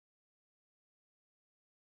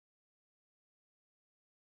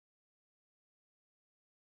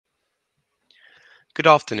Good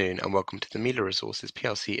afternoon and welcome to the MILA Resources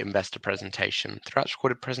PLC investor presentation. Throughout this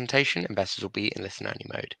recorded presentation, investors will be in listen-only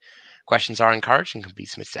mode. Questions are encouraged and can be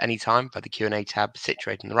submitted at any time by the Q&A tab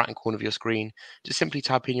situated in the right-hand corner of your screen. Just simply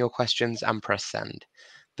type in your questions and press send.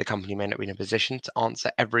 The company may not be in a position to answer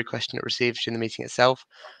every question it receives during the meeting itself.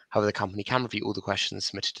 However, the company can review all the questions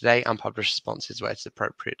submitted today and publish responses where it's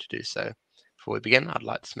appropriate to do so. Before we begin, I'd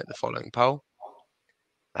like to submit the following poll.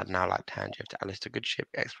 I'd now like to hand you over to Alistair Goodship,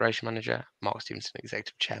 Exploration Manager, Mark Stevenson,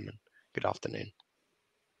 Executive Chairman. Good afternoon.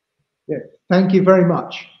 Yeah, thank you very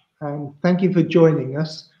much. And thank you for joining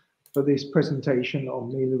us for this presentation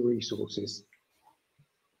on MILA Resources.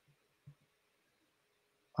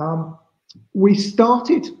 We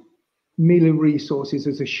started MILA Resources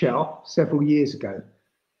as a shell several years ago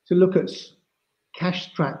to look at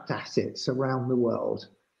cash-strapped assets around the world,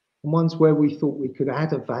 and ones where we thought we could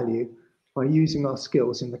add a value by using our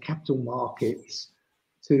skills in the capital markets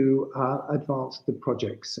to advance the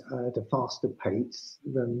projects at a faster pace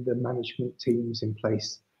than the management teams in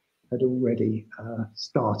place had already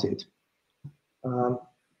started.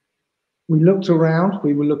 We looked around,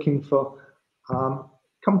 we were looking for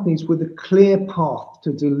companies with a clear path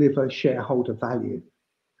to deliver shareholder value.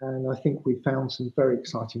 And I think we found some very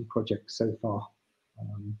exciting projects so far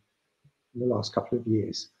in the last couple of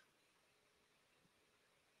years.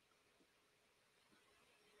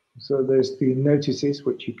 So there's the notices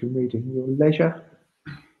which you can read in your leisure.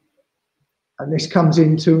 And this comes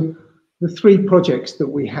into the three projects that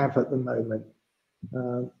we have at the moment.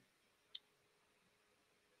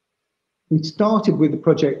 We started with a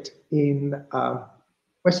project in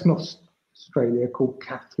Western Australia called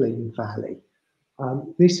Kathleen Valley.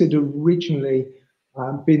 This had originally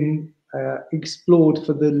been explored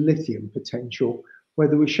for the lithium potential, where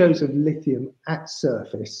there were shows of lithium at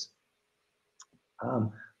surface.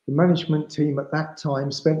 The management team at that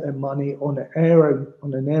time spent their money on an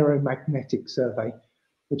aeromagnetic survey,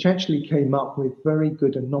 which actually came up with very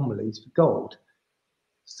good anomalies for gold.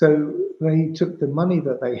 So they took the money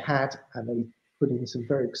that they had and they put in some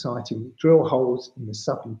very exciting drill holes in the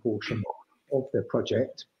southern portion of their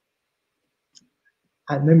project,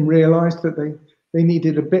 and then realized that they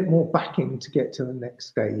needed a bit more backing to get to the next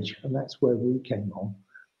stage. And that's where we came on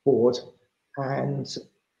board. And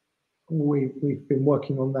we've been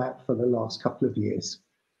working on that for the last couple of years.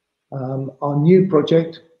 Our new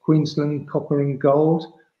project, Queensland Copper and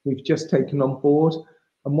Gold, we've just taken on board.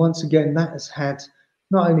 And once again, that has had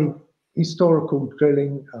not only historical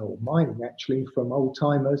drilling or mining actually from old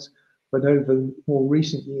timers, but over more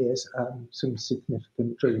recent years, some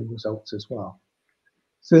significant drilling results as well.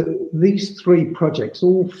 So these three projects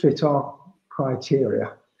all fit our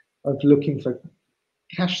criteria of looking for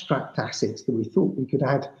cash-strapped assets that we thought we could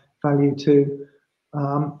add value to,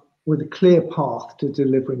 with a clear path to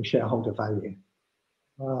delivering shareholder value.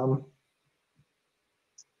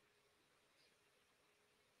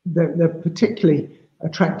 They're particularly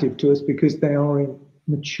attractive to us because they are in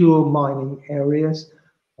mature mining areas.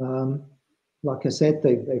 Like I said,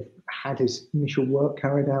 they've had this initial work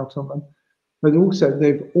carried out on them, but also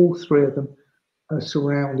all three of them are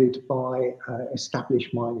surrounded by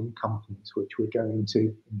established mining companies, which we'll go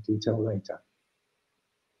into in detail later.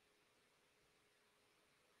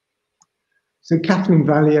 So Kathleen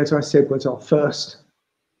Valley, as I said, was our first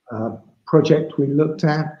project we looked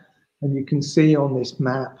at. And you can see on this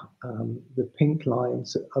map, the pink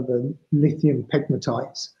lines are the lithium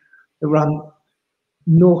pegmatites that run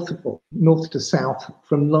north to south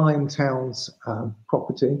from Liontown's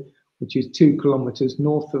property, which is 2 kilometers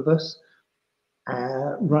north of us,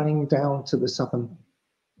 running down to the southern,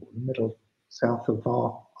 middle south of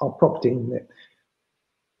our property. And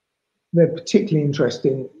they're particularly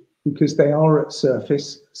interesting because they are at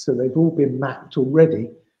surface, so they've all been mapped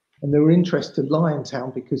already. And they were interested in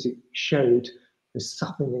Liontown because it showed the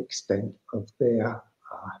southern extent of their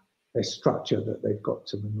structure that they've got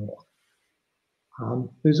to the north.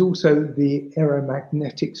 There's also the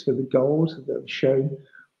aeromagnetics for the gold that have shown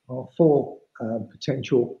our 4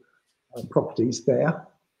 potential properties there.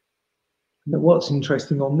 And what's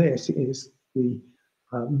interesting on this is the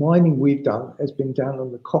mining we've done has been down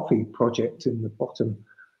on the coffee project in the bottom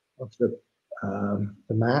of the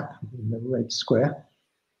map, in the red square.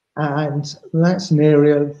 And that's an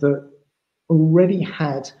area that already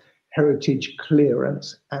had heritage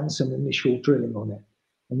clearance and some initial drilling on it.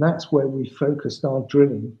 And that's where we focused our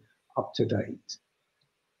drilling up to date.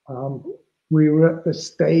 We were at the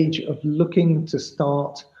stage of looking to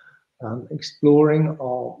start exploring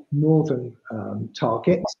our northern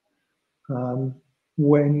targets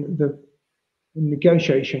when the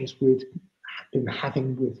negotiations we'd been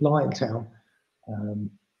having with Liontown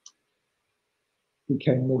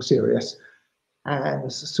became more serious.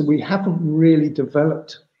 And so we haven't really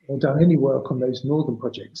developed or done any work on those northern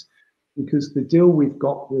projects, because the deal we've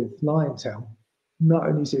got with Liontown, not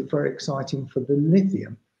only is it very exciting for the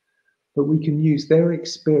lithium, but we can use their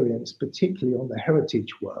experience, particularly on the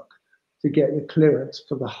heritage work, to get the clearance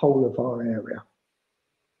for the whole of our area.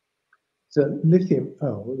 So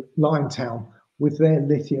Liontown, with their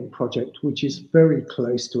lithium project, which is very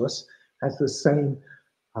close to us, has the same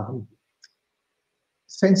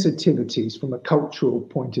sensitivities from a cultural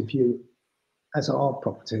point of view as our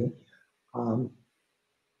property.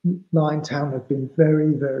 Liontown have been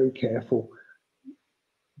very, very careful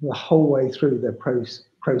the whole way through their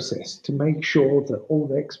process to make sure that all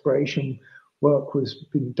the exploration work was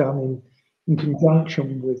being done in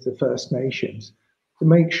conjunction with the First Nations, to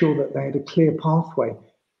make sure that they had a clear pathway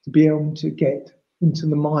to be able to get into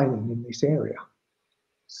the mining in this area.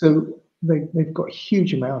 So they've got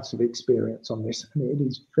huge amounts of experience on this, and it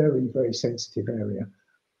is very, very sensitive area.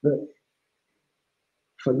 But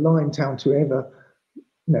for Liontown to ever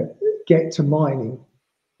get to mining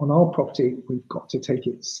on our property, we've got to take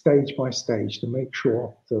it stage by stage to make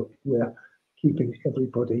sure that we're keeping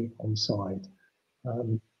everybody on side.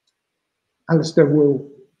 Alistair will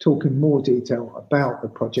talk in more detail about the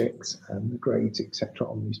projects and the grades, etc.,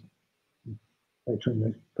 on these later in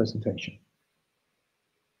the presentation.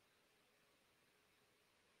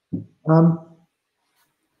 And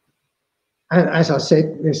as I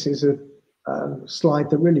said, this is a slide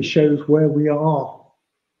that really shows where we are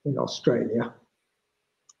in Australia.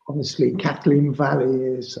 Obviously, Kathleen Valley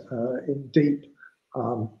is in deep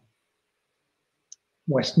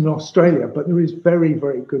Western Australia, but there is very,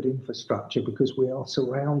 very good infrastructure because we are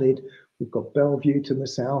surrounded. We've got Bellevue to the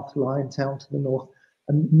south, Liontown to the north,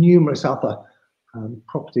 and numerous other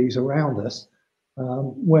properties around us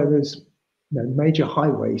where there's major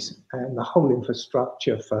highways and the whole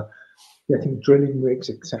infrastructure for getting drilling rigs,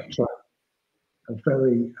 etc., are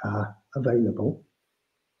very available.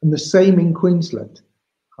 And the same in Queensland.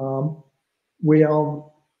 We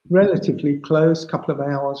are relatively close, a couple of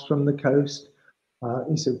hours from the coast.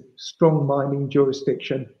 It's a strong mining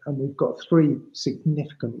jurisdiction, and we've got 3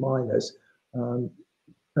 significant miners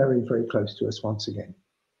very, very close to us once again.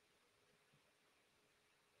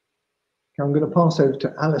 I'm going to pass over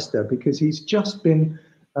to Alistair because he's just been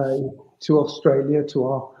to Australia, to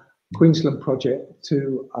our Queensland project,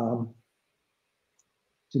 to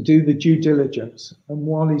do the due diligence. And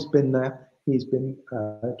while he's been there, he's been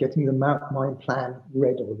getting the mine plan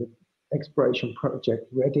ready, or the exploration project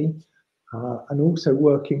ready, and also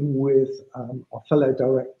working with our fellow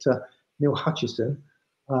director, Neil Hutchison,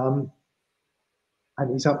 and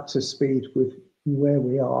he's up to speed with where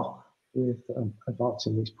we are with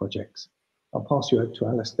advancing these projects. I'll pass you over to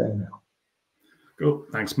Alistair now. Cool,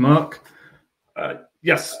 thanks, Mark.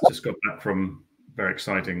 Yes, just got back from a very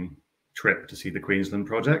exciting trip to see the Queensland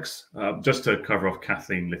projects. Just to cover off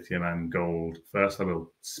Kathleen, lithium and gold first, I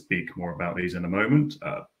will speak more about these in a moment,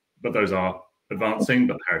 but those are advancing,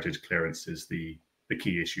 but heritage clearance is the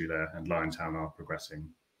key issue there, and Liontown are progressing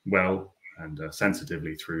well and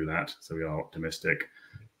sensitively through that, so we are optimistic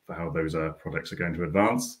for how those projects are going to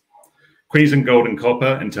advance. Queensland gold and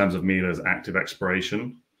copper, in terms of MILA's active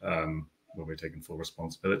exploration, will be taking full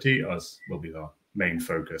responsibility, as will be our main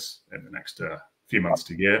focus in the next few months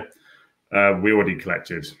to year. We already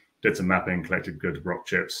did some mapping, collected good rock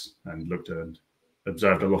chips, and looked and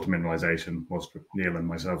observed a lot of mineralization whilst Neil and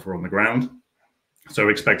myself were on the ground. So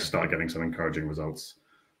we expect to start getting some encouraging results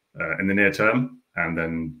in the near term, and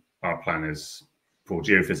then our plan is for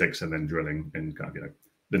geophysics and then drilling in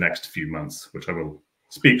the next few months, which I will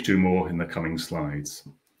speak to more in the coming slides.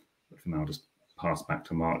 But for now, I'll just pass back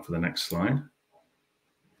to Mark for the next slide.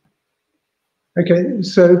 Okay,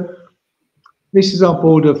 so this is our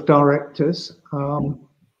board of directors.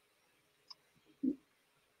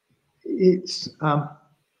 It's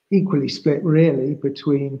equally split really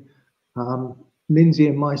between Lindsay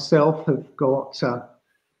and myself. Have got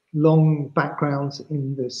long backgrounds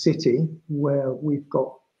in the city where we've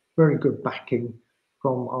got very good backing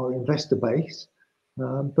from our investor base,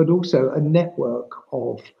 but also a network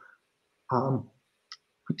of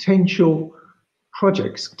potential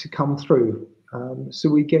projects to come through. So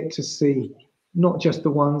we get to see not just the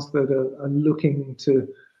ones that are looking to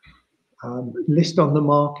list on the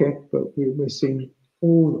market, but we're seeing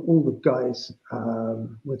all the guys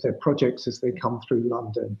with their projects as they come through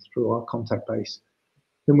London, through our contact base.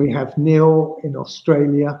 Then we have Neil in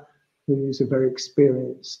Australia, who's a very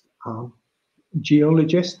experienced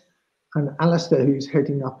geologist, and Alistair, who's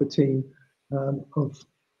heading up a team of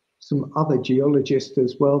some other geologists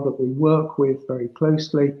as well that we work with very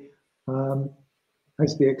closely.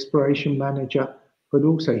 as the exploration manager, but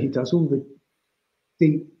also he does all the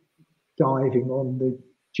deep diving on the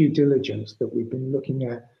due diligence that we've been looking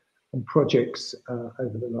at on projects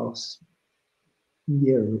over the last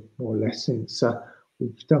year, more or less, since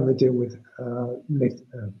we've done the deal with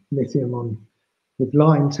Lithium with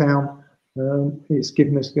Liontown. It's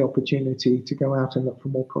given us the opportunity to go out and look for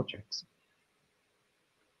more projects.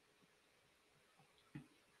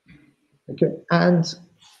 Okay, and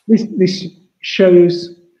this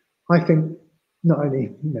shows, I think, not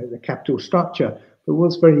only the capital structure, but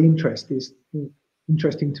what's very interesting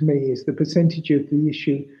to me is the percentage of the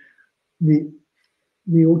issue,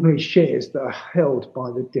 the ordinary shares that are held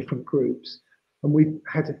by the different groups. And we've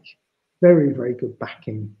had a very, very good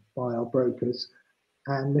backing by our brokers,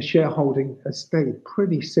 and the shareholding has stayed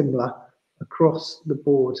pretty similar across the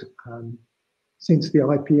board since the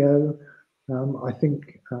IPO. I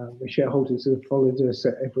think the shareholders have followed us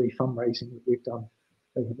at every fundraising that we've done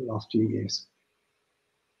over the last few years.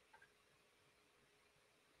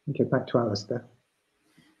 Okay, back to Alistair.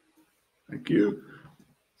 Thank you.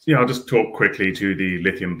 So, yeah, I'll just talk quickly to the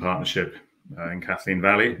lithium partnership in Kathleen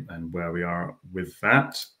Valley and where we are with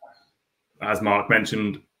that. As Mark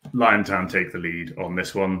mentioned, Liontown take the lead on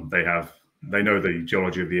this one. They know the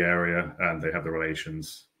geology of the area, and they have the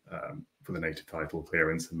relations for the native title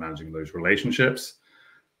clearance and managing those relationships.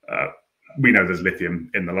 We know there's lithium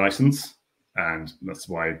in the license, and that's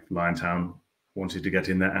why Liontown wanted to get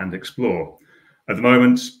in there and explore. At the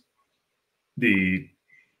moment, the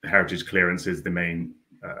heritage clearance is the main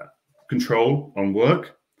control on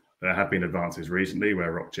work. There have been advances recently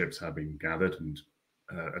where rock chips have been gathered and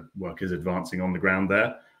work is advancing on the ground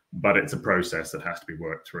there, but it's a process that has to be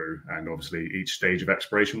worked through. And obviously each stage of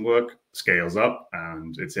exploration work scales up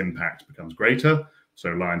and its impact becomes greater. So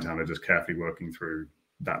Liontown are just carefully working through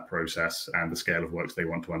that process and the scale of works they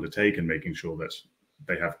want to undertake and making sure that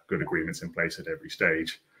they have good agreements in place at every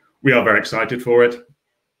stage. We are very excited for it.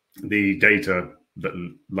 The data that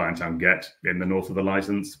Liontown get in the north of the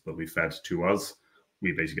license will be fed to us.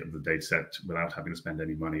 We basically get the data set without having to spend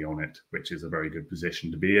any money on it, which is a very good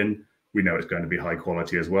position to be in. We know it's going to be high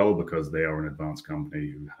quality as well because they are an advanced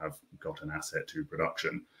company who have got an asset to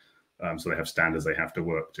production. So they have standards they have to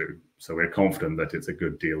work to. So we're confident that it's a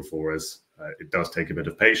good deal for us. It does take a bit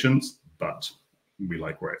of patience, but we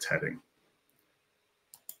like where it's heading.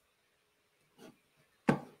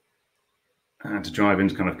 And to drive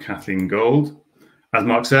into kind of Kathleen Gold, as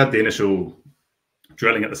Mark said, the initial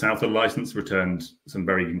drilling at the south of the license returned some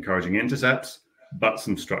very encouraging intercepts, but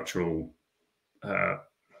some structural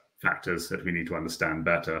factors that we need to understand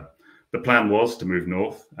better. The plan was to move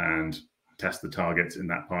north and test the targets in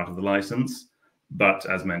that part of the license. But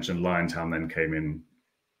as mentioned, Liontown then came in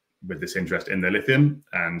with this interest in the lithium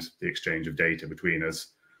and the exchange of data between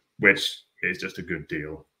us, which is just a good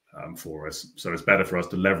deal for us. So it's better for us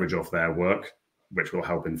to leverage off their work, which will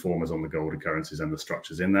help inform us on the gold occurrences and the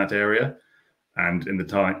structures in that area. And in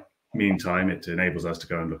the meantime, it enables us to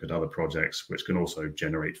go and look at other projects, which can also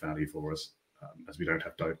generate value for us, as we don't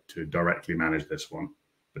have to directly manage this one,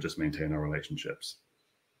 but just maintain our relationships.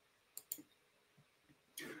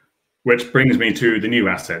 Which brings me to the new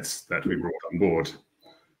assets that we brought on board.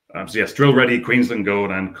 So yes, drill ready Queensland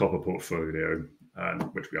gold and copper portfolio,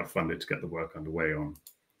 which we are funded to get the work underway on.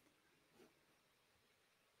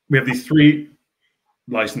 We have these three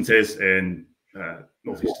licenses in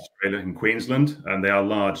Northeast Australia and Queensland, and they are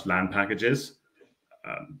large land packages.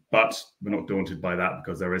 But we're not daunted by that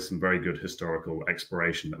because there is some very good historical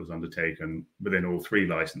exploration that was undertaken within all three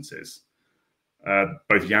licenses.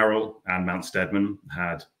 Both Yarrell and Mount Steadman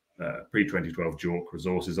had pre-2012 JORC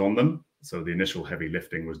resources on them. So the initial heavy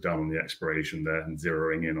lifting was done on the exploration there, and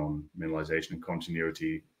zeroing in on mineralization and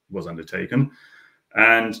continuity was undertaken.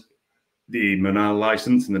 And the MILA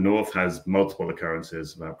license in the north has multiple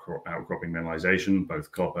occurrences of outcropping mineralization,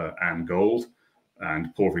 both copper and gold,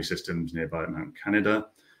 and porphyry systems nearby Mount Canada,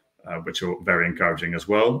 which are very encouraging as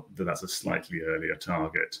well. That's a slightly earlier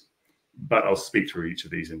target. But I'll speak through each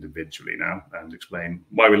of these individually now and explain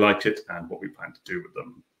why we like it and what we plan to do with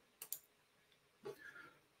them.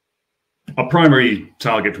 Our primary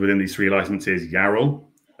target within these three licenses is Yarrell.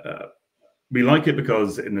 We like it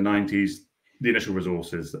because in the 90s, the initial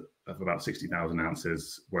resources of about 60,000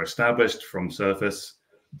 ounces were established from surface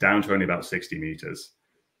down to only about 60 meters.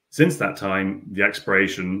 Since that time, the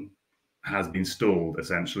exploration has been stalled,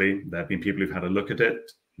 essentially. There have been people who've had a look at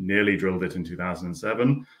it, nearly drilled it in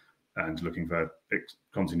 2007, and looking for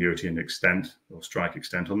continuity and extent or strike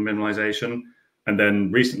extent on the mineralization. And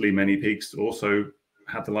then recently, Many Peaks also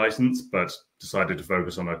had the license, but decided to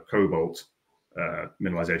focus on a cobalt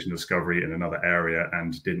mineralization discovery in another area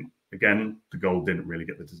and didn't again, the gold didn't really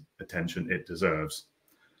get the attention it deserves.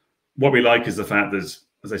 What we like is the fact that,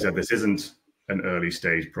 as I said, this isn't an early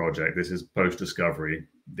stage project. This is post-discovery.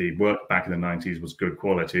 The work back in the 90s was good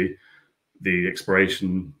quality. The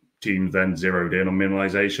exploration team then zeroed in on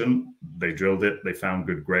mineralization. They drilled it. They found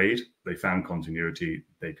good grade. They found continuity.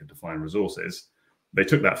 They could define resources. They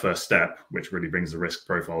took that first step, which really brings the risk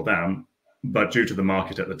profile down. But due to the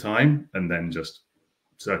market at the time, and then just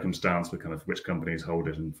circumstance with kind of which companies hold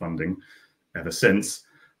it and funding ever since,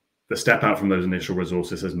 the step out from those initial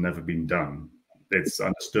resources has never been done. It's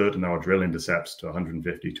understood, and there are drill intercepts to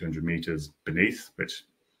 150, 200 meters beneath, which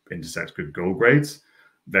intersect good gold grades.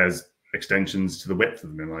 There's extensions to the width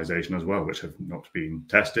of the mineralization as well, which have not been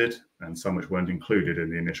tested, and some which weren't included in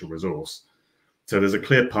the initial resource. So there's a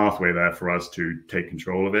clear pathway there for us to take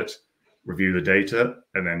control of it, review the data,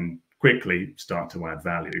 and then quickly start to add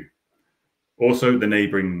value. Also, the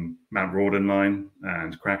neighboring Mount Rawdon line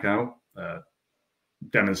and Krakow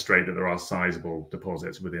demonstrate that there are sizable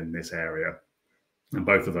deposits within this area. And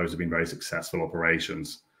both of those have been very successful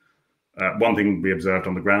operations. One thing we observed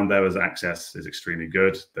on the ground there is access is extremely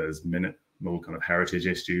good. There's minimal kind of heritage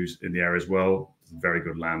issues in the area as well. Very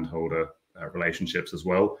good landholder relationships as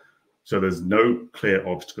well. So there's no clear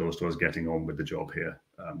obstacles to us getting on with the job here,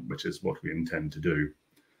 which is what we intend to do.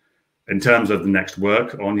 In terms of the next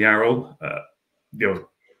work on Yarrow,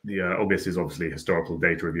 the obvious is obviously historical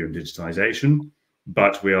data review and digitization,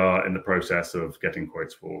 but we are in the process of getting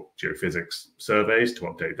quotes for geophysics surveys to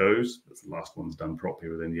update those. That's the last one's done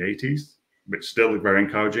properly within the 80s, which still look very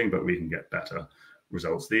encouraging, but we can get better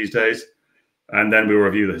results these days. And then we'll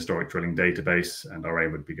review the historic drilling database, and our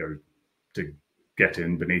aim would be to get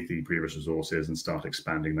in beneath the previous resources and start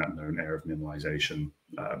expanding that known area of mineralization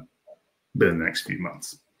within the next few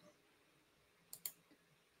months.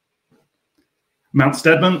 Mount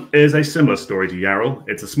Stedman is a similar story to Yarrow.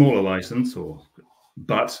 It's a smaller license,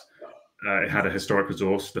 but it had a historic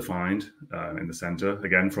resource defined in the center,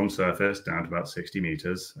 again from surface down to about 60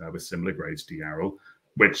 meters with similar grades to Yarrow,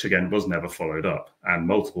 which again was never followed up, and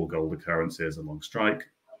multiple gold occurrences along strike,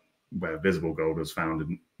 where visible gold was found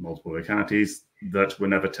in multiple localities that were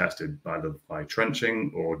never tested by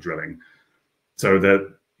trenching or drilling. So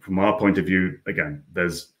that from our point of view, again,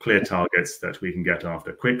 there's clear targets that we can get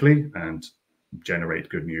after quickly and generate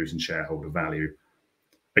good news and shareholder value.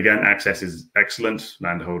 Again, access is excellent.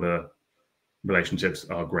 Landholder relationships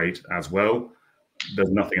are great as well.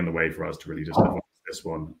 There's nothing in the way for us to really just advance this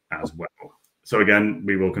one as well. So again,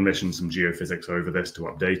 we will commission some geophysics over this to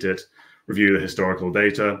update it, review the historical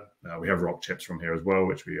data. We have rock chips from here as well,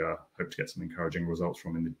 which we hope to get some encouraging results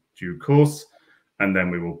from in the due course. And then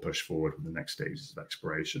we will push forward with the next stages of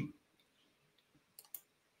exploration.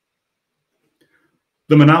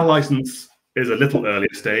 The Manal license is a little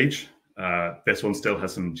earlier stage. This one still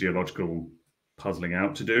has some geological puzzling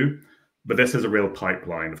out to do, but this is a real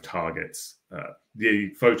pipeline of targets. The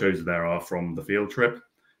photos there are from the field trip,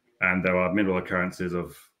 and there are mineral occurrences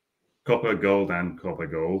of copper, gold, and copper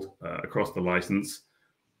gold across the license.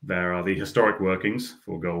 There are the historic workings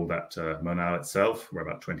for gold at Manal itself, where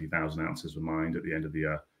about 20,000 ounces were mined at the end of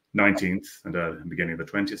the 19th and beginning of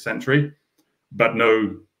the 20th century, but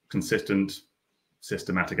no consistent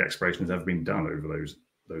systematic exploration has ever been done over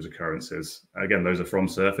those occurrences. Again, those are from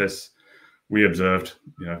surface. We observed,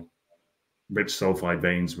 rich sulfide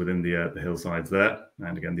veins within the hillsides there,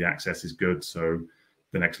 and again, the access is good. So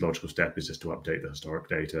the next logical step is just to update the historic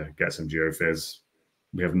data, get some geophys.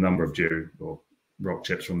 We have a number of rock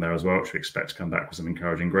chips from there as well, which we expect to come back with some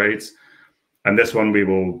encouraging grades. And this one we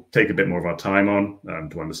will take a bit more of our time on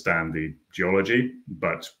to understand the geology,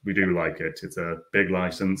 but we do like it. It's a big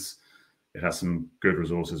license. It has some good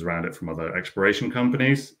resources around it from other exploration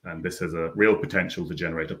companies, and this has a real potential to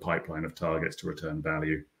generate a pipeline of targets to return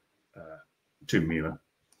value to MILA.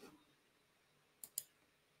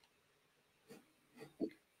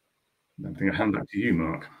 I think I'll hand back to you,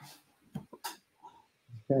 Mark.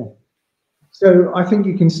 Okay. So I think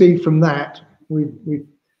you can see from that we've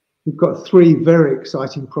got three very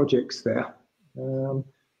exciting projects there, and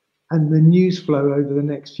the news flow over the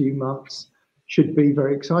next few months should be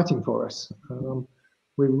very exciting for us.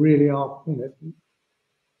 We really are,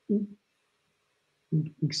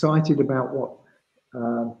 excited about what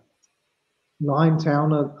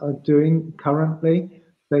Liontown are doing currently.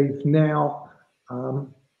 They've now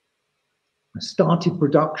started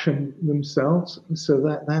production themselves, so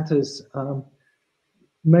that has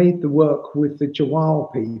made the work with the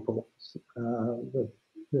Jawal people,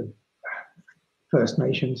 the First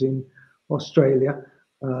Nations in Australia,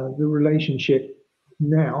 the relationship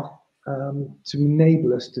now to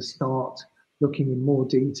enable us to start looking in more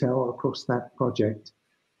detail across that project.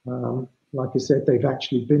 Like I said, they've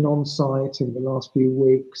actually been on site in the last few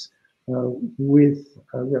weeks with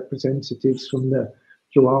representatives from the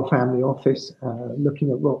Joao family office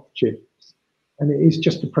looking at rock chips. And it is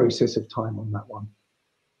just a process of time on that one.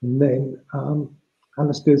 And then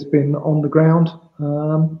Alistair's been on the ground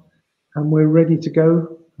and we're ready to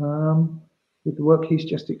go with the work he's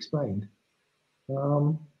just explained.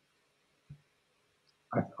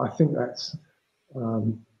 I think that's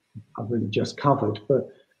I've really just covered, but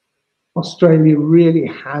Australia really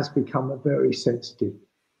has become a very sensitive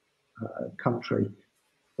country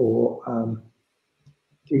for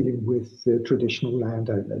dealing with the traditional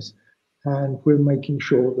landowners. And we're making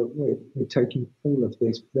sure that we're taking all of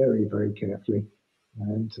this very, very carefully.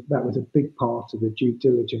 And that was a big part of the due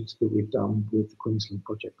diligence that we've done with the Queensland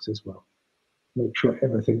projects as well. Make sure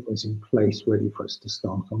everything was in place ready for us to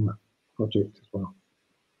start on that project as well.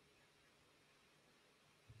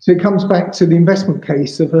 So it comes back to the investment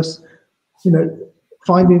case of us,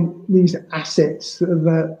 finding these assets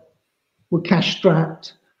that were cash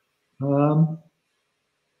strapped. And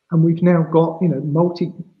we've now got,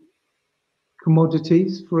 multi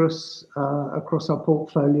commodities for us across our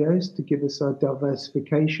portfolios to give us our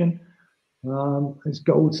diversification. As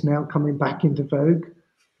gold's now coming back into vogue,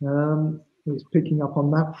 it's picking up on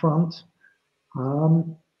that front.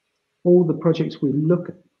 All the projects we look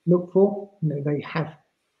for, they have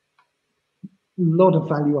a lot of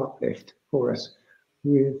value uplift for us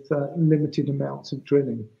with limited amounts of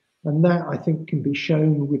drilling. And that, I think, can be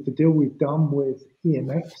shown with the deal we've done with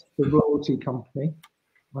EMX, the royalty company.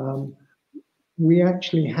 We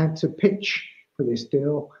actually had to pitch for this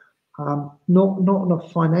deal, not on a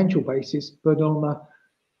financial basis, but on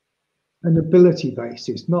an ability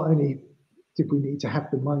basis. Not only did we need to have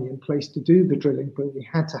the money in place to do the drilling, but we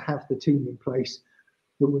had to have the team in place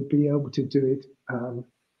that would be able to do it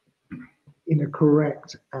in a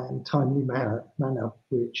correct and timely manner,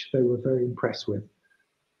 which they were very impressed with.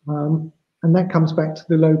 And that comes back to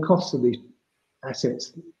the low cost of these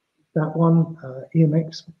assets. That one,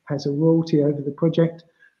 EMX, has a royalty over the project,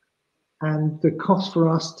 and the cost for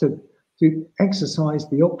us to exercise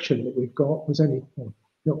the option that we've got was only,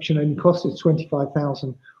 the option only cost us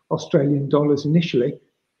 25,000 Australian dollars initially,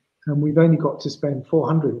 and we've only got to spend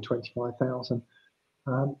 425,000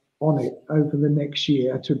 on it over the next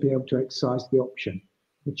year to be able to exercise the option,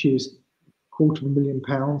 which is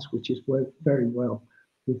 £250,000, which is very well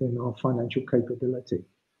within our financial capability.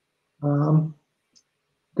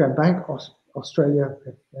 Going back, Australia,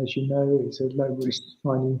 as you know, is a low-risk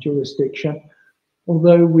mining jurisdiction.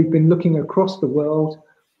 Although we've been looking across the world,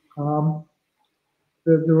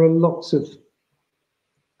 there are lots of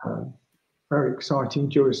very exciting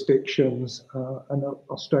jurisdictions, and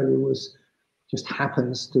Australia just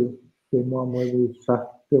happens to be one where we've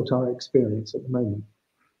built our experience at the moment,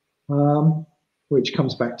 which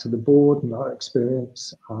comes back to the board and our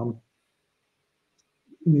experience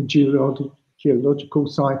in the geological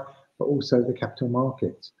side, but also the capital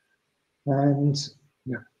markets. And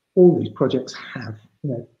all these projects have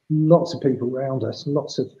lots of people around us,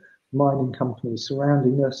 lots of mining companies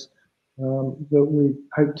surrounding us that we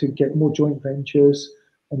hope to get more joint ventures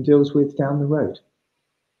and deals with down the road.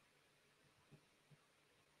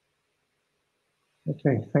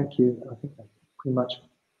 Okay, thank you. I think that pretty much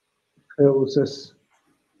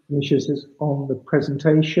finishes us on the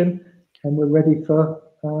presentation, and we're ready for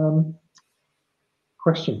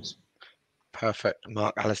questions. Perfect,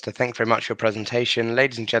 Mark, Alistair, thank you very much for your presentation.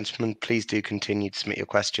 Ladies and gentlemen, please do continue to submit your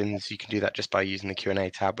questions. You can do that just by using the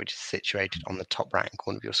Q&A tab, which is situated on the top right-hand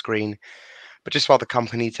corner of your screen. But just while the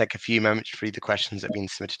company take a few moments to read the questions that have been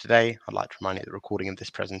submitted today, I'd like to remind you that the recording of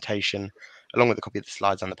this presentation, along with a copy of the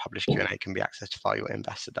slides and the published Q&A, can be accessed via your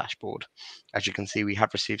investor dashboard. As you can see, we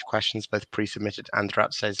have received questions both pre-submitted and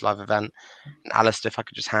throughout today's live event. And Alistair, if I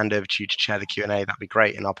could just hand over to you to chair the Q&A, that'd be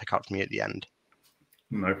great, and I'll pick up from you at the end.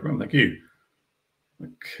 No problem, thank you.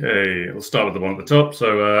 Okay, we'll start with the one at the top.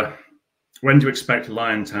 So, when do you expect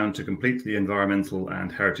Liontown to complete the environmental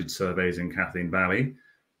and heritage surveys in Kathleen Valley?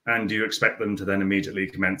 And do you expect them to then immediately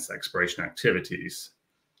commence exploration activities?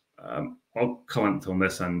 I'll comment on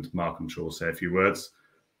this, and Mark, I'm sure, will say a few words.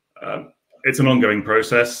 It's an ongoing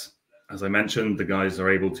process. As I mentioned, the guys are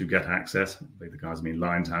able to get access. The guys, I mean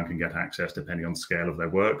Liontown, can get access depending on scale of their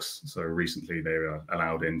works. So recently they were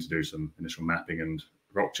allowed in to do some initial mapping and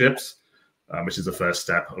rock chips, which is the first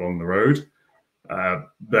step along the road.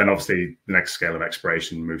 Then obviously the next scale of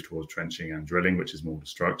exploration moves towards trenching and drilling, which is more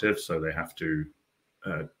destructive. So they have to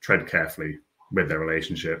tread carefully with their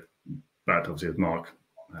relationship. But obviously, as Mark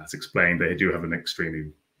has explained, they do have an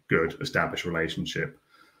extremely good established relationship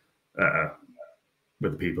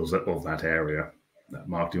with the peoples of that area.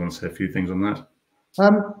 Mark, do you want to say a few things on that?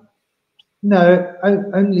 No,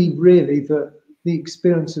 only really that the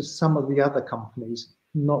experience of some of the other companies,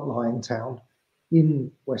 not Liontown,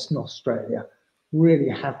 in Western Australia, really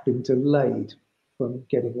have been delayed from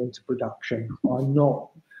getting into production by not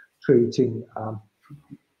treating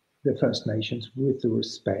the First Nations with the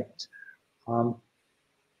respect. And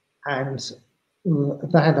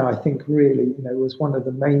that, I think, really, was one of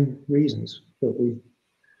the main reasons that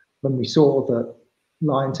when we saw that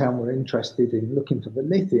Liontown were interested in looking for the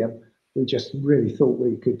lithium, we just really thought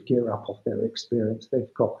we could gear up off their experience.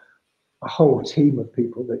 They've got a whole team of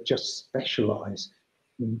people that just specialise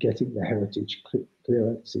in getting the heritage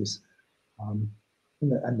clearances,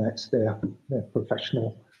 and that's their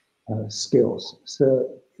professional skills. So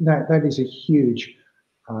that is a huge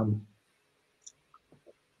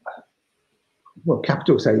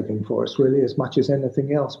capital saving for us, really, as much as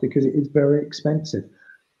anything else, because it is very expensive.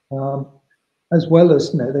 As well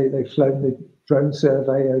as, they've flown the drone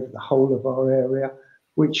survey over the whole of our area,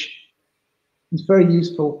 which is very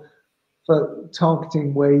useful for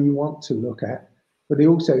targeting where you want to look at. But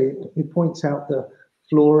it points out the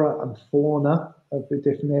flora and fauna of the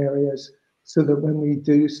different areas, so that when we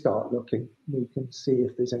do start looking, we can see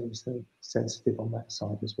if there's anything sensitive on that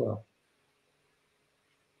side as well.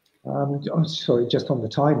 I'm sorry, just on the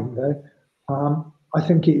timing though, I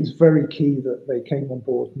think it is very key that they came on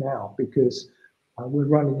board now, because we're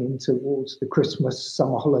running in towards the Christmas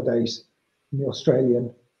summer holidays in the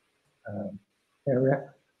Australian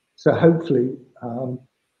area. So hopefully,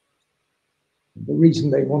 the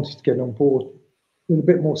reason they wanted to get on board with a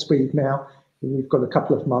bit more speed now, we've got a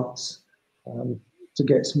couple of months to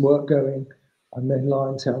get some work going, and then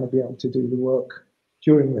Liontown will be able to do the work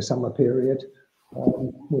during the summer period,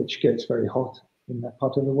 which gets very hot in that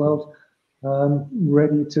part of the world,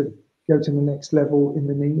 ready to go to the next level in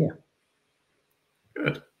the new year.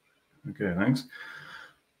 Good. Okay, thanks.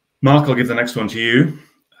 Mark, I'll give the next one to you.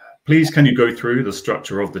 Please, can you go through the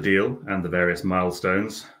structure of the deal and the various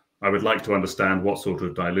milestones? I would like to understand what sort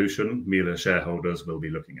of dilution MILA shareholders will be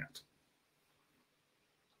looking at.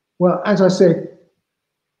 Well, as I said,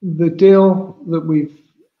 the deal that we've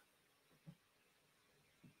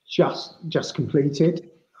just completed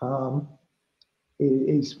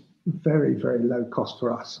is very, very low cost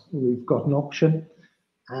for us. We've got an option,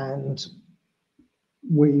 and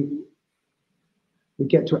we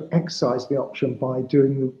get to exercise the option by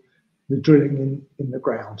doing the drilling in the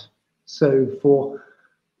ground. So for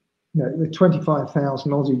the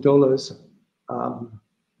 25,000 Aussie dollars that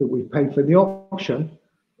we paid for the option,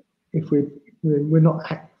 if we're not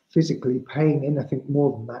physically paying anything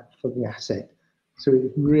more than that for the asset. So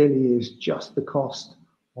it really is just the cost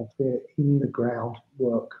of the in-the-ground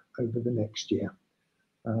work over the next year,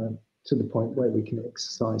 to the point where we can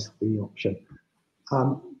exercise the option.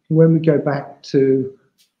 When we go back to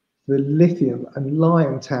the lithium and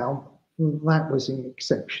Liontown, that was an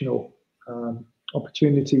exceptional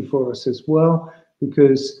opportunity for us as well,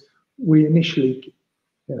 because we initially,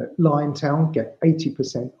 Liontown get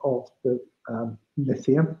 80% of the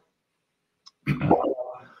lithium,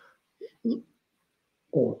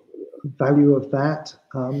 or value of that,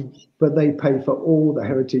 but they pay for all the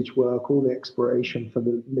heritage work, all the exploration for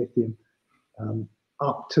the lithium,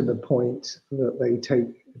 up to the point that they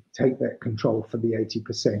take that control for the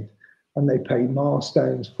 80%, and they pay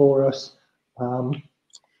milestones for us. So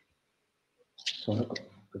I've got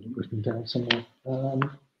it written down somewhere.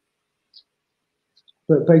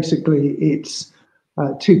 But basically, it's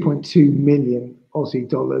 2.2 million Aussie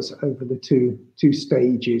dollars over the two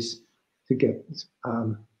stages to get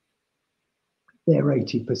their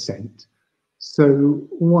 80%. So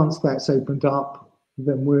once that's opened up,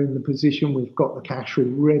 then we're in the position, we've got the cash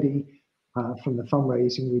ready from the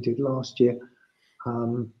fundraising we did last year,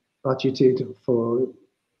 budgeted for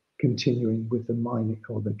continuing with the mining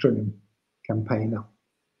or the drilling campaign up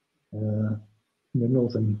in the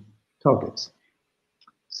northern targets.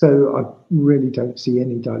 So I really don't see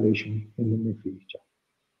any dilution in the near future.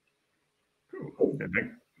 Cool.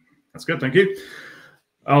 That's good, thank you.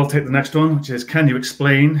 I'll take the next one, which is, can you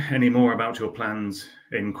explain any more about your plans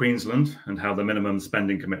in Queensland and how the minimum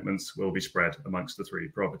spending commitments will be spread amongst the 3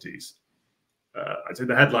 properties? I'd say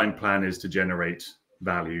the headline plan is to generate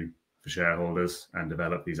value for shareholders and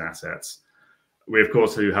develop these assets. We, of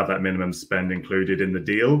course, do have that minimum spend included in the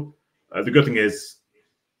deal. The good thing is,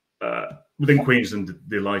 within Queensland,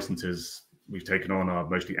 the licenses we've taken on are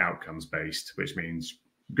mostly outcomes-based, which means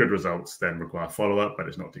good results then require follow-up, but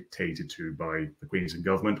it's not dictated to by the Queensland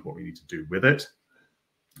government what we need to do with it.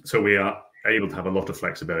 So we are able to have a lot of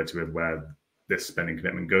flexibility with where this spending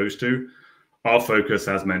commitment goes to. Our focus,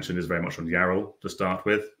 as mentioned, is very much on Yarrell to start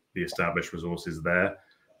with, the established resources there,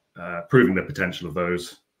 proving the potential of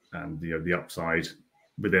those and the upside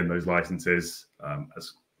within those licenses,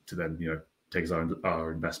 as to then take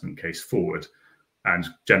our investment case forward and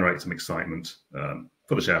generate some excitement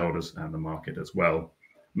for the shareholders and the market as well.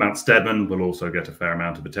 Mount Steadman will also get a fair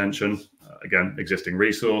amount of attention. Again, existing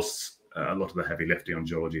resource, a lot of the heavy lifting on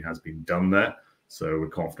geology has been done there, so we're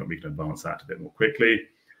confident we can advance that a bit more quickly.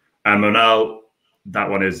 And Monal, that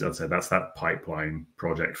one is, I'd say, that's that pipeline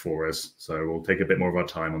project for us. So we'll take a bit more of our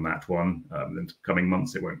time on that one. In the coming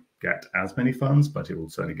months, it won't get as many funds, but it will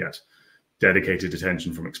certainly get dedicated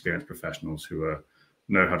attention from experienced professionals who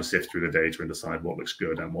know how to sift through the data and decide what looks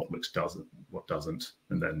good and what doesn't,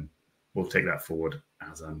 and then we'll take that forward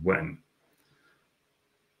as and when.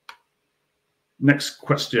 Next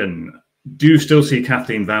question. Do you still see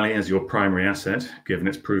Kathleen Valley as your primary asset, given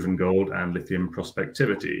its proven gold and lithium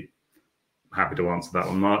prospectivity? Happy to answer that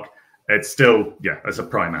one, Mark. It's still, it's a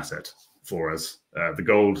prime asset for us. The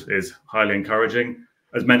gold is highly encouraging.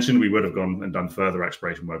 As mentioned, we would have gone and done further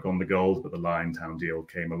exploration work on the gold, but the Liontown deal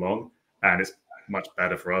came along, and it's much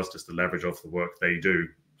better for us just to leverage off the work they do.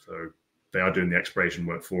 So they are doing the exploration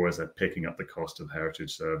work for us. They're picking up the cost of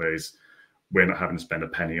heritage surveys. We're not having to spend a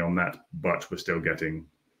penny on that, but we're still getting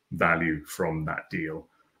value from that deal.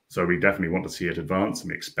 So we definitely want to see it advance, and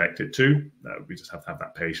we expect it to. We just have to have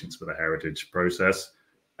that patience with the heritage process.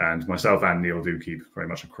 And myself and Neil do keep very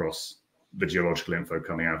much across the geological info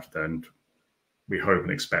coming out there, and we hope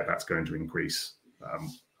and expect that's going to increase,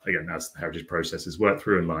 again, as the heritage processes work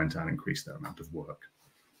through and Liontown increase their amount of work.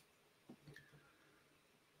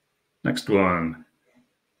 Next one.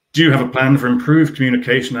 Do you have a plan for improved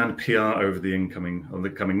communication and PR over the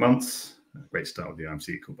coming months? Great start with the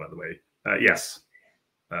IMC call, by the way. Yes,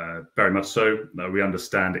 very much so. We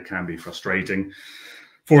understand it can be frustrating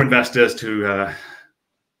for investors to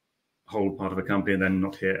hold part of a company and then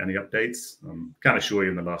not hear any updates. Can assure you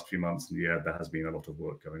in the last few months and year, there has been a lot of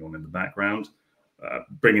work going on in the background.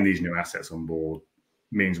 Bringing these new assets on board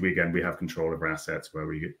means we have control of our assets where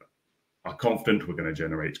we are confident we're going to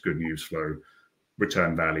generate good news flow,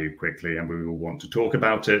 return value quickly, and we will want to talk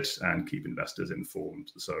about it and keep investors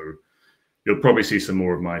informed. So you'll probably see some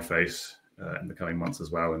more of my face in the coming months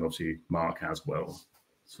as well, and obviously Mark as well.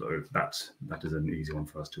 So that is an easy one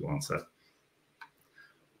for us to answer.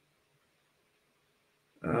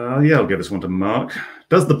 I'll give this one to Mark.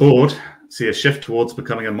 Does the board see a shift towards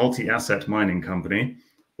becoming a multi-asset mining company,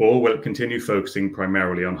 or will it continue focusing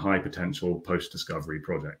primarily on high potential post-discovery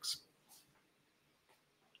projects?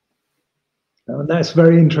 That's a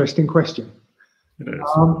very interesting question. It is.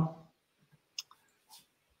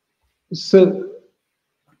 So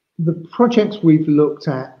the projects we've looked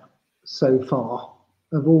at so far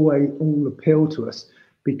have all appealed to us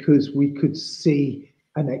because we could see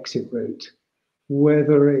an exit route,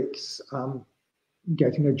 whether it's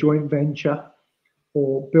getting a joint venture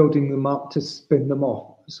or building them up to spin them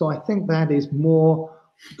off. So I think that is more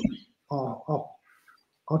our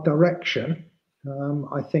direction.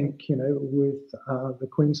 I think, with the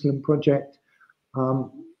Queensland project,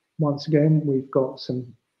 once again, we've got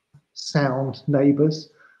some sound neighbours,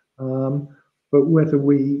 but whether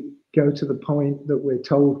we go to the point that we're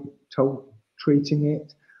told treating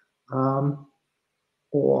it,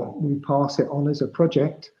 or we pass it on as a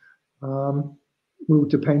project, will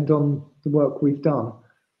depend on the work we've done.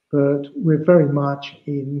 But we're very much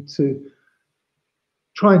into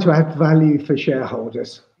trying to add value for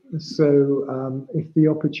shareholders. So if the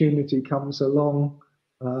opportunity comes along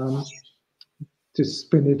to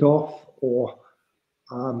spin it off or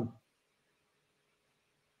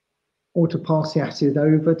to pass the asset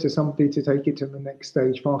over to somebody to take it to the next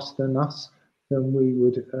stage faster than us, then we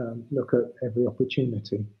would look at every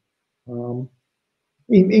opportunity,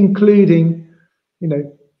 including,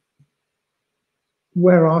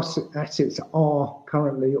 where our assets are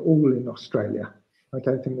currently all in Australia. I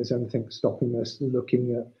don't think there's anything stopping us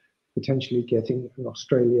looking at potentially getting an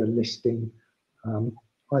Australia listing,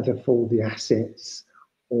 either for the assets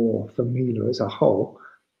or for MILA as a whole.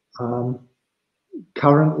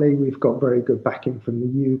 Currently, we've got very good backing from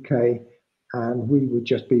the UK, and we would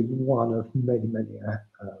just be one of many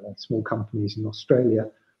small companies in Australia.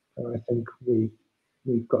 And I think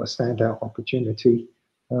we've got a standout opportunity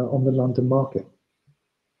on the London market.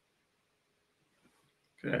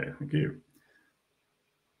 Okay, thank you.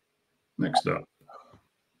 Next up,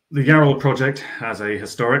 the Yarrell project has a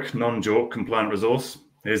historic non-JORC compliant resource.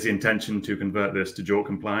 Is the intention to convert this to JORC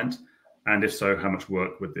compliant? And if so, how much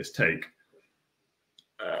work would this take?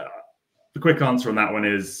 The quick answer on that one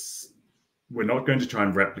is we're not going to try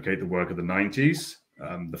and replicate the work of the 90s.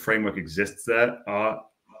 The framework exists there. Our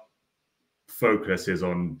focus is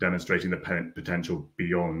on demonstrating the potential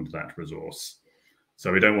beyond that resource.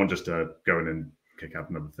 So we don't want just to go in and kick out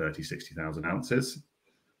another 30, 60,000 ounces.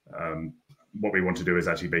 What we want to do is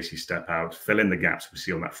actually basically step out, fill in the gaps we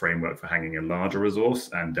see on that framework for hanging a larger resource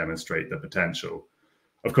and demonstrate the potential.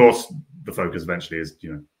 Of course, the focus eventually is,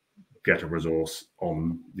 get a resource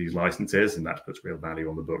on these licenses, and that puts real value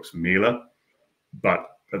on the books for MILA. But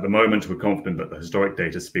at the moment, we're confident that the historic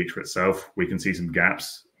data speaks for itself. We can see some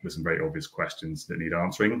gaps with some very obvious questions that need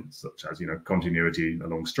answering, such as, continuity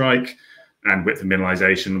along strike and width of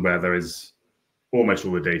mineralization, where there is almost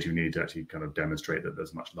all the data you need to actually kind of demonstrate that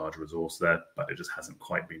there's a much larger resource there, but it just hasn't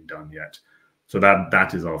quite been done yet. So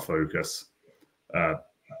that is our focus.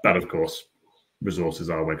 But of course, resources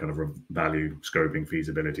are where kind of value, scoping,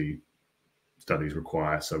 feasibility studies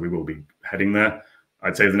require. So we will be heading there.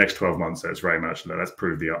 I'd say the next 12 months, it's very much let's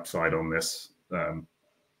prove the upside on this,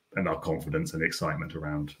 and our confidence and excitement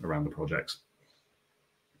around the projects.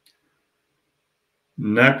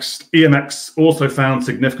 Next, EMX also found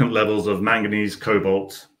significant levels of manganese,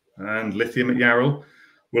 cobalt, and lithium at Yarrell.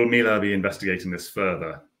 Will MILA be investigating this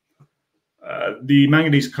further? The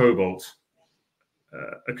manganese cobalt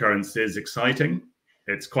occurrence is exciting.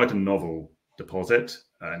 It's quite a novel deposit,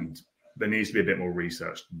 and there needs to be a bit more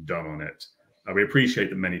research done on it. We appreciate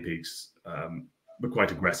that many peaks were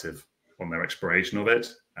quite aggressive on their exploration of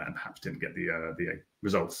it and perhaps didn't get the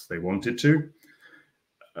results they wanted to.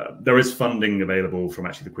 There is funding available from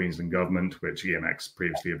actually the Queensland government, which EMX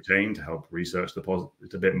previously obtained to help research the deposit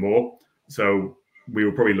a bit more. So we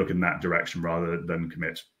will probably look in that direction rather than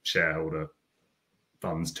commit shareholder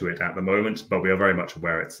funds to it at the moment. But we are very much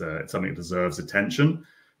aware it's something that deserves attention,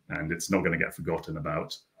 and it's not going to get forgotten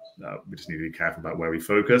about. We just need to be careful about where we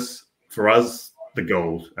focus. For us, the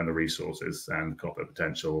gold and the resources and the copper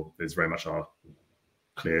potential is very much our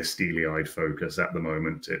clear, steely-eyed focus at the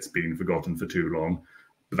moment. It's been forgotten for too long,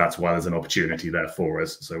 but that's why there's an opportunity there for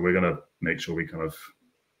us. So we're going to make sure we kind of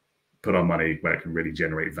put our money where it can really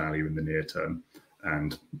generate value in the near term.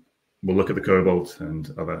 And we'll look at the cobalt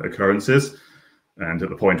and other occurrences. And at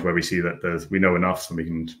the point where we see that we know enough and we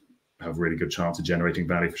can have a really good chance of generating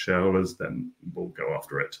value for shareholders, then we'll go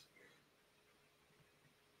after it.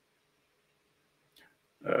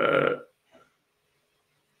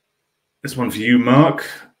 This one for you, Mark.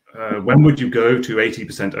 When would you go to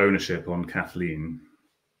 80% ownership on Kathleen?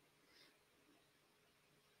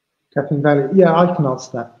 Kathleen Valley. Yeah, I can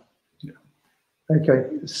answer that. Yeah.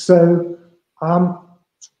 Okay, so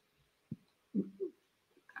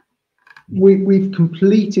we've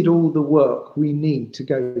completed all the work we need to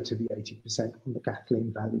go to the 80% on the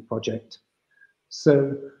Kathleen Valley project.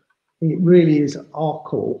 So it really is our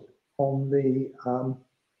call on the,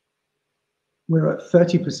 we're at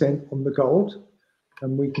 30% on the gold,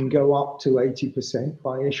 and we can go up to 80%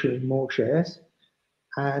 by issuing more shares.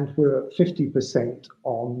 And we're at 50%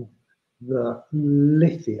 on the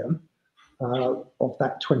lithium of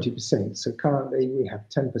that 20%. So currently we have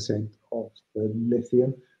 10% of the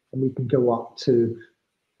lithium, and we can go up to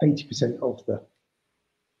 80% of the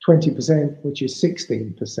 20%, which is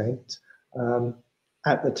 16%,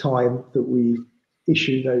 at the time that we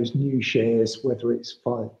issue those new shares, whether it's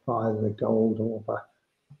via the gold or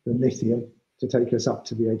the lithium, to take us up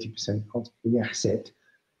to the 80% of the asset.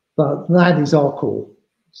 But that is our call.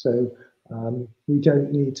 So we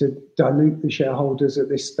don't need to dilute the shareholders at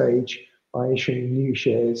this stage by issuing new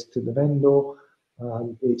shares to the vendor.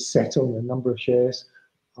 It's set on the number of shares.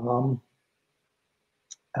 And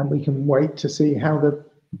we can wait to see how the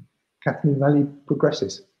Kathleen Valley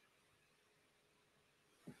progresses.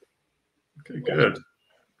 Okay, good.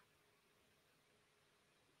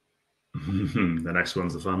 The next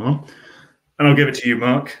one's the fun one. And I'll give it to you,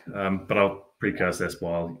 Mark, but I'll precursor this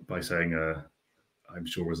by saying I'm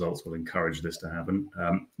sure results will encourage this to happen.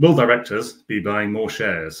 Will directors be buying more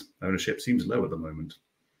shares? Ownership seems low at the moment.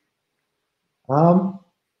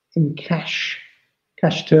 In cash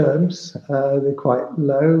terms, they're quite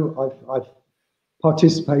low. I've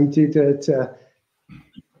participated at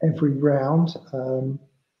every round,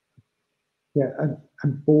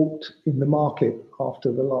 and bought in the market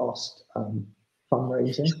after the last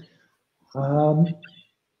fundraising. I'm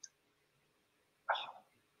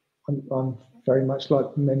very much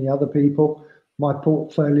like many other people. My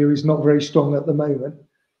portfolio is not very strong at the moment,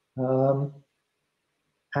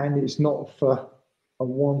 and it's not for a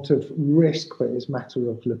want of risk, but it's a matter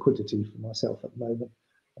of liquidity for myself at the moment.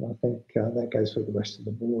 And I think that goes for the rest of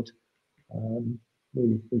the board.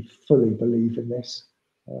 We fully believe in this.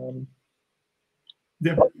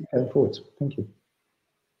 Yeah. Going forward. Thank you.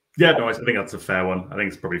 Yeah, no, I think that's a fair one. I think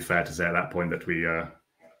it's probably fair to say at that point that we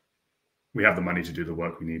have the money to do the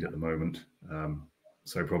work we need at the moment.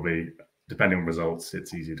 So probably, depending on results,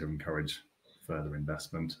 it's easy to encourage further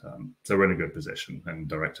investment. So we're in a good position, and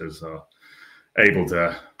directors are able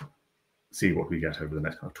to see what we get over the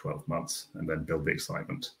next 12 months and then build the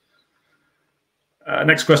excitement.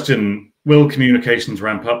 Next question, will communications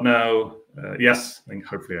ramp up now? Yes, I think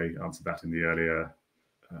hopefully I answered that in the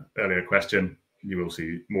earlier question. You will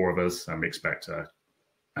see more of us, and we expect to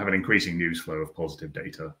have an increasing news flow of positive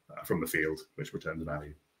data from the field, which returns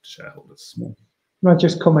value to shareholders. Can I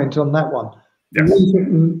just comment on that one? Yes.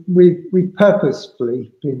 We've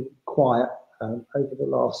purposefully been quiet over the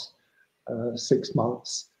last 6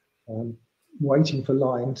 months, waiting for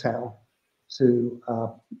Liontown to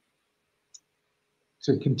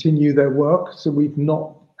continue their work. So we've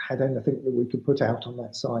not had anything that we could put out on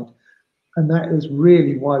that side. And that is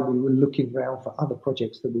really why we were looking around for other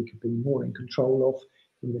projects that we could be more in control of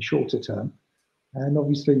in the shorter term. And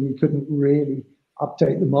obviously we couldn't really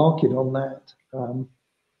update the market on that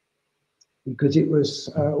because it was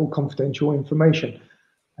all confidential information.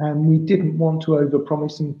 And we didn't want to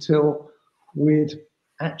overpromise until we'd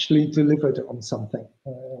actually delivered on something.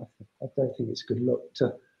 I don't think it's a good look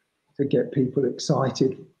to get people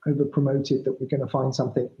excited, over-promoted that we're going to find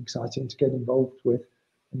something exciting to get involved with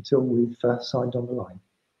until we've signed on the line.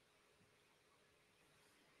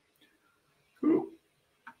 Cool.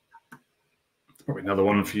 Probably another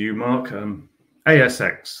one for you, Mark.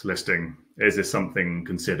 ASX listing, is this something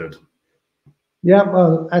considered? Yeah,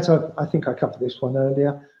 well, as I think I covered this one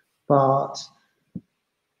earlier, but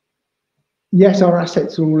yes, our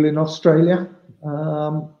assets are all in Australia.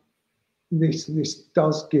 This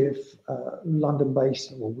does give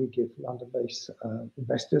London-based, or we give London-based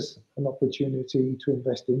investors an opportunity to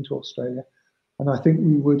invest into Australia. And I think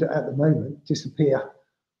we would, at the moment, disappear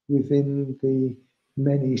within the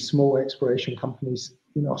many small exploration companies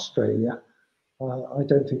in Australia. I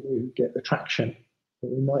don't think we would get the traction that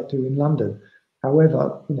we might do in London.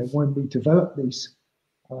 However, when we develop these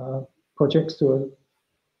projects to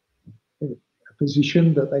a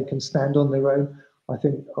position that they can stand on their own, I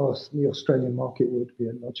think the Australian market would be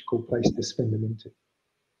a logical place to spin them into.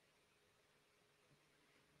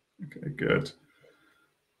 Okay, good.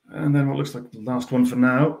 And then what looks like the last one for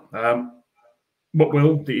now. What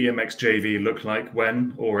will the EMX JV look like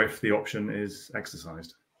when or if the option is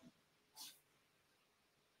exercised?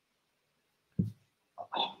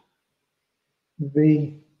 I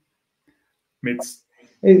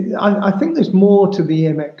think there's more to the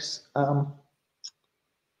EMX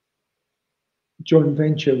joint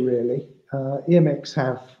venture, really. EMX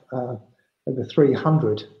have over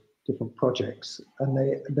 300 different projects, and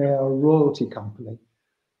they are a royalty company.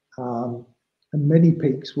 And many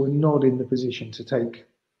peaks were not in the position to take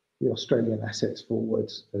the Australian assets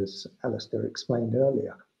forwards, as Alistair explained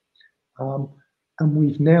earlier. And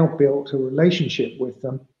we've now built a relationship with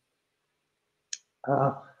them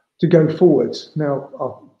to go forwards.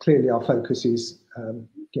 Now, clearly our focus is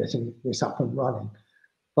getting this up and running,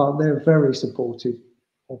 but they're very supportive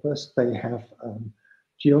of us. They have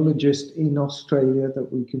geologists in Australia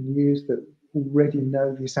that we can use that already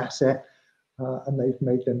know this asset, and they've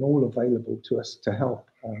made them all available to us to help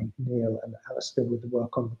Neil and Alistair with the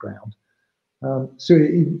work on the ground. So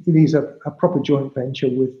it is a proper joint venture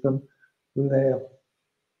with them.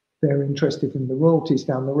 They're interested in the royalties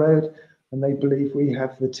down the road, and they believe we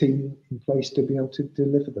have the team in place to be able to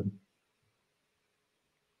deliver them.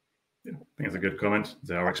 Yeah, I think it's a good comment.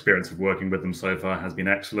 Our experience of working with them so far has been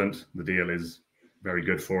excellent. The deal is very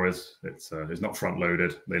good for us. It's not front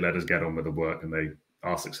loaded. They let us get on with the work, and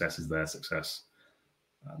our success is their success.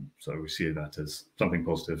 So we see that as something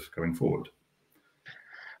positive going forward.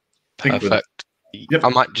 Perfect. Yep. I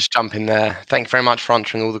might just jump in there. Thank you very much for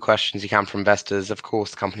answering all the questions you can from investors. Of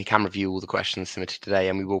course, the company can review all the questions submitted today,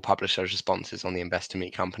 and we will publish those responses on the Investor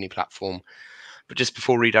Meet Company platform. But just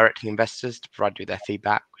before redirecting investors to provide you with their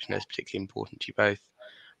feedback, which I know is particularly important to you both,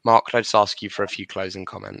 Mark, could I just ask you for a few closing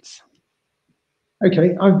comments?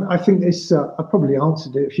 Okay, I think this, I probably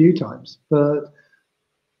answered it a few times, but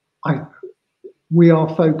we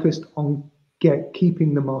are focused on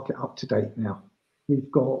keeping the market up to date now.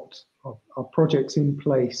 We've got our projects in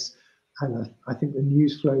place, and I think the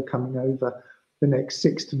news flow coming over the next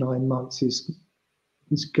 6 to 9 months is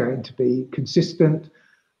going to be consistent,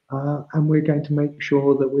 and we're going to make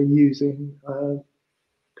sure that we're using,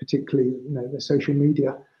 particularly the social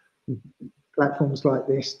media platforms like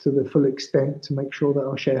this to the full extent to make sure that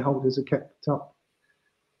our shareholders are kept up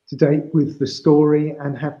to date with the story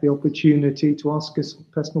and have the opportunity to ask us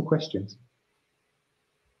personal questions.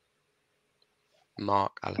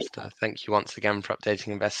 Mark, Alistair, thank you once again for updating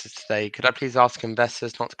investors today. Could I please ask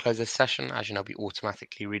investors not to close this session, as you know, be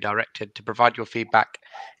automatically redirected to provide your feedback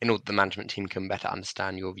in order that the management team can better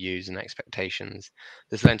understand your views and expectations.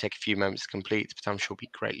 This will only take a few moments to complete, but I'm sure will be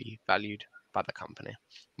greatly valued by the company.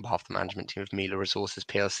 On behalf of the management team of MILA Resources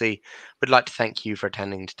PLC, we'd like to thank you for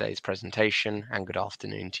attending today's presentation, and good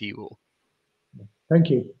afternoon to you all. Thank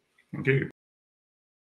you. Thank you.